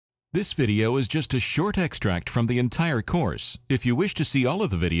This video is just a short extract from the entire course. If you wish to see all of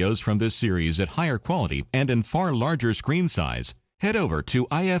the videos from this series at higher quality and in far larger screen size, head over to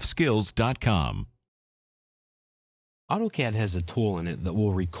ifskills.com. AutoCAD has a tool in it that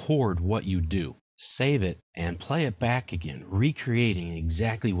will record what you do, save it, and play it back again, recreating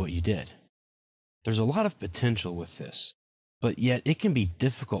exactly what you did. There's a lot of potential with this, but yet it can be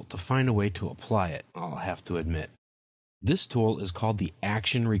difficult to find a way to apply it, I'll have to admit. This tool is called the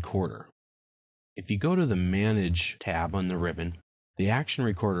Action Recorder. If you go to the Manage tab on the ribbon, the Action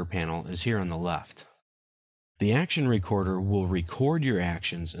Recorder panel is here on the left. The Action Recorder will record your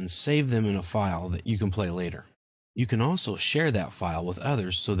actions and save them in a file that you can play later. You can also share that file with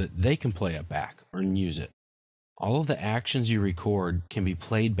others so that they can play it back or use it. All of the actions you record can be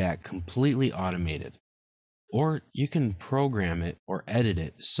played back completely automated. Or you can program it or edit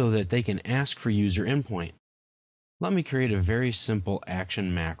it so that they can ask for user input. Let me create a very simple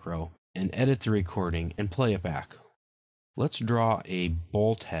action macro and edit the recording and play it back. Let's draw a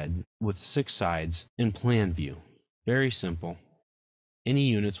bolt head with 6 sides in plan view. Very simple. Any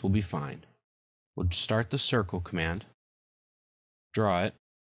units will be fine. We'll start the circle command, draw it.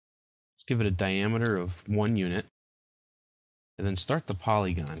 Let's give it a diameter of 1 unit, and then start the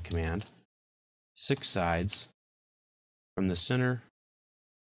polygon command. 6 sides from the center,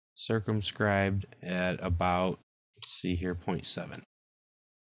 circumscribed at about, let's see here, 0.7.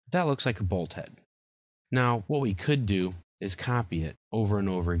 That looks like a bolt head. Now, what we could do is copy it over and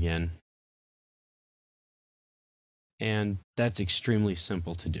over again. And that's extremely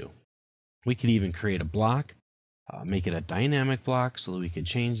simple to do. We could even create a block, make it a dynamic block so that we could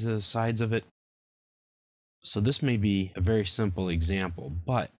change the sides of it. So this may be a very simple example,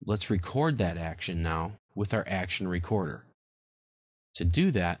 but let's record that action now with our Action Recorder. To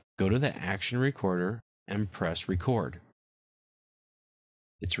do that, go to the Action Recorder and press Record.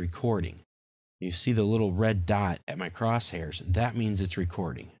 It's recording. You see the little red dot at my crosshairs. That means it's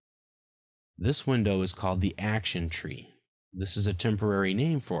recording. This window is called the Action Tree. This is a temporary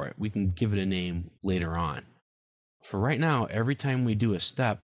name for it. We can give it a name later on. For right now, every time we do a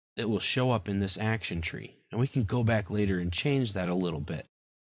step, it will show up in this action tree. And we can go back later and change that a little bit.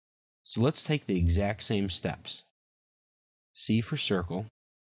 So let's take the exact same steps. C for circle.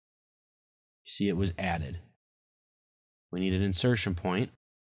 You see it was added. We need an insertion point.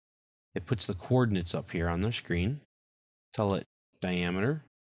 It puts the coordinates up here on the screen. Tell it diameter.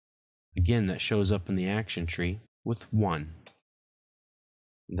 Again, that shows up in the action tree with 1.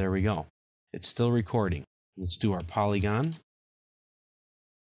 There we go. It's still recording. Let's do our polygon.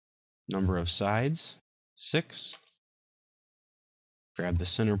 Number of sides, 6. Grab the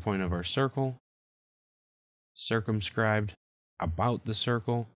center point of our circle. Circumscribed about the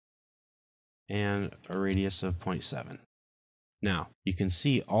circle. And a radius of 0.7. Now, you can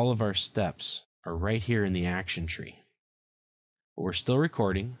see all of our steps are right here in the action tree. But we're still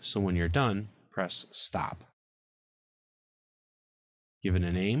recording, so when you're done, press stop. Give it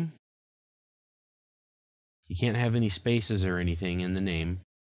a name. You can't have any spaces or anything in the name.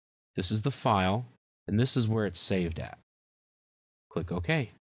 This is the file, and this is where it's saved at. Click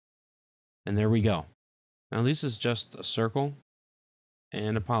OK. And there we go. Now this is just a circle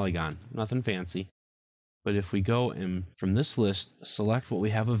and a polygon, nothing fancy. But if we go and from this list, select what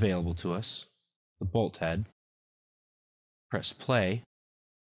we have available to us, the bolt head, press play,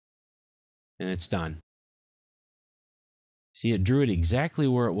 and it's done. See, it drew it exactly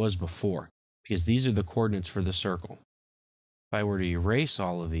where it was before, because these are the coordinates for the circle. If I were to erase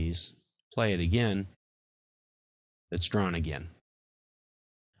all of these, play it again, it's drawn again.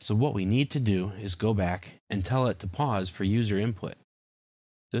 So what we need to do is go back and tell it to pause for user input.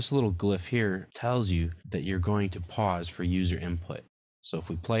 This little glyph here tells you that you're going to pause for user input. So if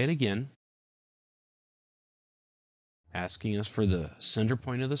we play it again, asking us for the center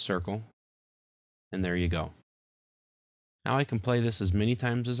point of the circle, and there you go. Now I can play this as many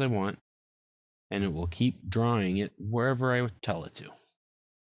times as I want, and it will keep drawing it wherever I tell it to.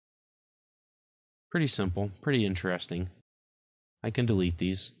 Pretty simple, pretty interesting. I can delete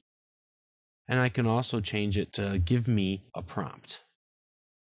these. And I can also change it to give me a prompt.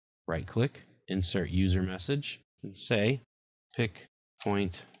 Right-click, insert user message, and say, pick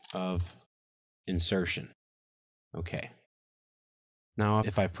point of insertion. Okay. Now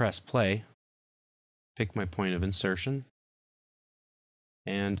if I press play, pick my point of insertion,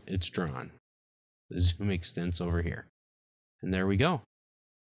 and it's drawn. The zoom extends over here. And there we go.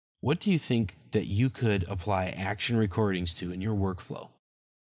 What do you think that you could apply action recordings to in your workflow?